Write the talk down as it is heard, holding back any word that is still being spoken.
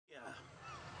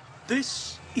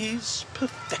This is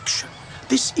perfection.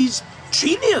 This is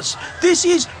genius. This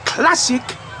is classic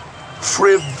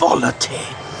frivolity.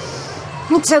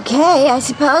 It's okay, I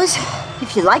suppose,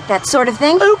 if you like that sort of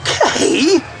thing.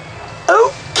 Okay.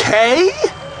 Okay.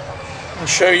 I'll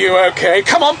show you okay.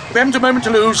 Come on, we haven't a moment to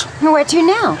lose. Where to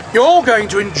now? You're going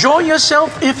to enjoy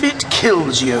yourself if it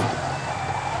kills you.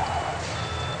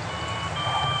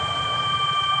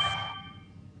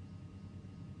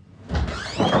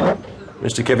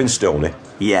 Mr. Kevin Stoney?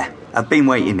 Yeah, I've been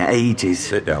waiting ages.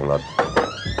 Sit down, lad.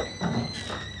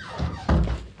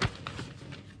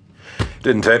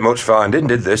 Didn't take much finding,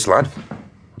 did this, lad?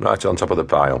 Right on top of the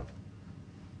pile.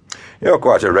 You're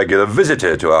quite a regular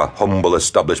visitor to our humble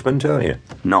establishment, aren't you?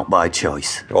 Not by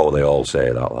choice. Oh, they all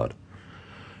say that, lad.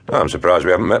 I'm surprised we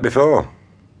haven't met before.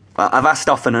 I've asked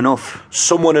often enough.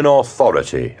 Someone in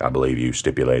authority, I believe you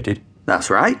stipulated. That's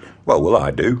right. Well,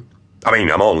 I do. I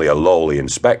mean, I'm only a lowly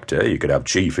inspector. You could have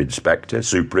chief inspector,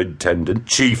 superintendent,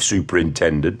 chief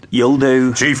superintendent. You'll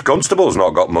do. Chief constable's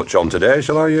not got much on today,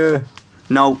 shall I?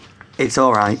 No, it's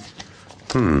all right.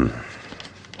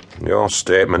 Your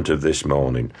statement of this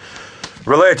morning,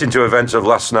 relating to events of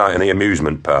last night in the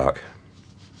amusement park.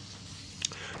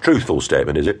 Truthful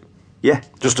statement, is it? Yeah.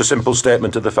 Just a simple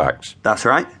statement of the facts. That's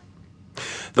right.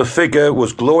 The figure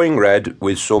was glowing red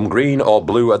with some green or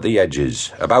blue at the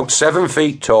edges, about 7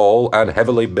 feet tall and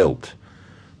heavily built.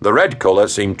 The red colour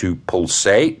seemed to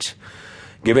pulsate,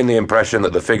 giving the impression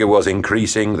that the figure was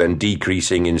increasing then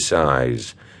decreasing in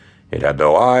size. It had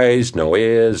no eyes, no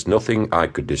ears, nothing I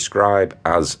could describe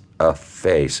as a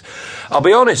face. I'll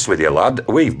be honest with you, lad,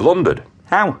 we've blundered.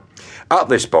 How? At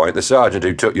this point, the sergeant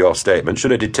who took your statement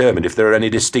should have determined if there are any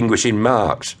distinguishing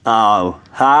marks. Oh,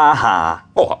 ha.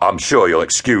 Oh, I'm sure you'll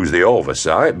excuse the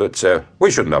oversight, but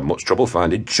we shouldn't have much trouble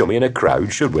finding Chummy in a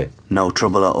crowd, should we? No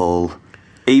trouble at all.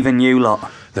 Even you lot.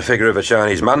 The figure of a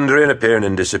Chinese mandarin appearing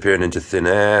and disappearing into thin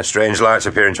air, strange lights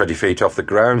appearing 20 feet off the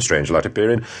ground, strange light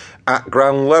appearing at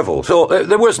ground level. So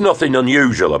there was nothing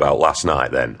unusual about last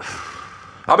night, then?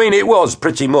 I mean, it was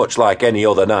pretty much like any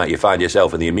other night you find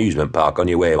yourself in the amusement park on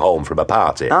your way home from a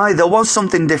party. Aye, there was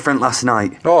something different last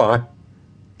night. Oh, aye.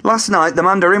 Last night, the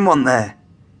mandarin wasn't there.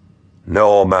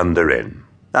 No mandarin.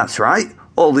 That's right.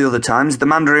 All the other times, the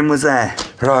mandarin was there.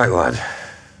 Right, lad.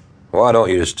 Why don't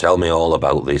you just tell me all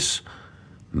about this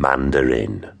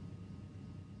mandarin?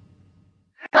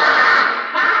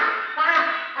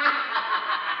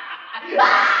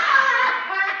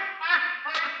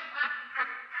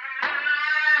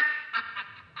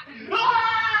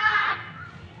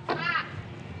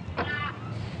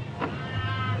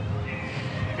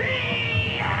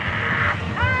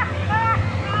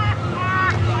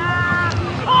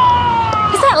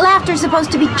 Laughter's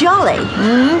supposed to be jolly.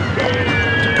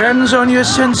 Depends on your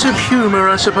sense of humour,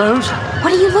 I suppose.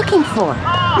 What are you looking for?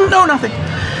 No, nothing.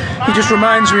 He just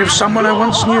reminds me of someone I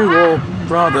once knew, or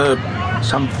rather,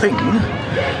 something.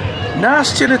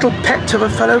 Nasty little pet of a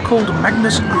fellow called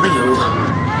Magnus Greel.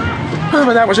 Oh,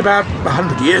 but that was about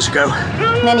 100 years ago.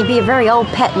 Then he'd be a very old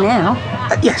pet now.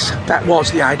 Yes, that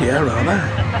was the idea, rather.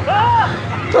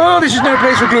 Oh, this is no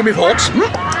place for gloomy thoughts.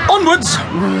 Onwards!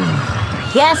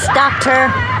 Yes,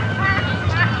 Doctor.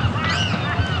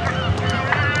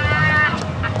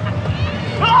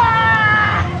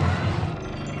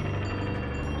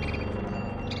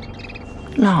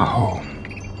 Now,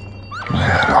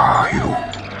 where are you?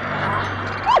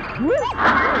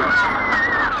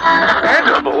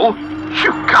 Edible?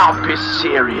 You can't be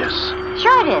serious.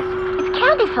 Sure it is. It's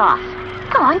candy floss.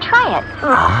 Go on, try it.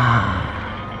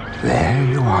 There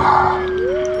you are.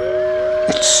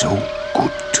 It's so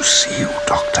good to see you,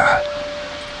 Doctor.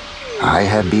 I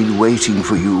have been waiting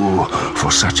for you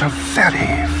for such a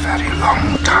very, very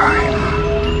long time.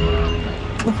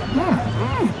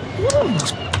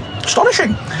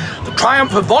 Astonishing. The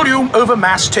triumph of volume over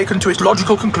mass taken to its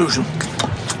logical conclusion.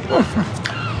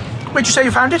 Where'd you say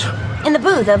you found it? In the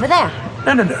booth over there.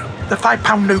 No. The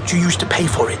 £5 note you used to pay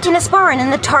for it. In a sparring in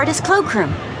the TARDIS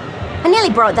cloakroom. I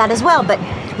nearly brought that as well, but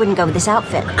it wouldn't go with this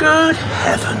outfit. Good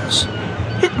heavens.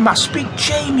 It must be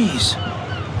Jamie's.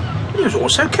 He was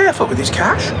always so careful with his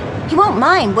cash. He won't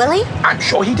mind, will he? I'm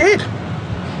sure he did.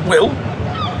 Will?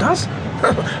 Does?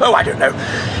 Oh, I don't know.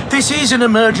 This is an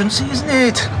emergency, isn't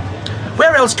it?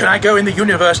 Where else can I go in the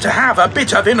universe to have a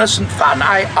bit of innocent fun,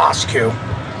 I ask you?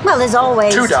 Well, as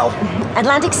always. Too dull.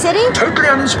 Atlantic City? Totally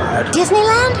uninspired.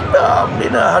 Disneyland?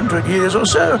 In 100 years or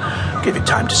so. Give it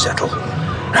time to settle.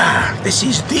 This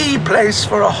is the place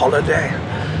for a holiday.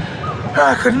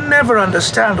 I could never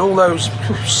understand all those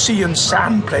sea and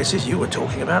sand places you were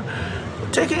talking about.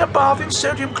 Taking a bath in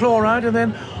sodium chloride and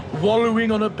then wallowing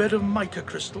on a bed of mica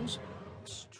crystals.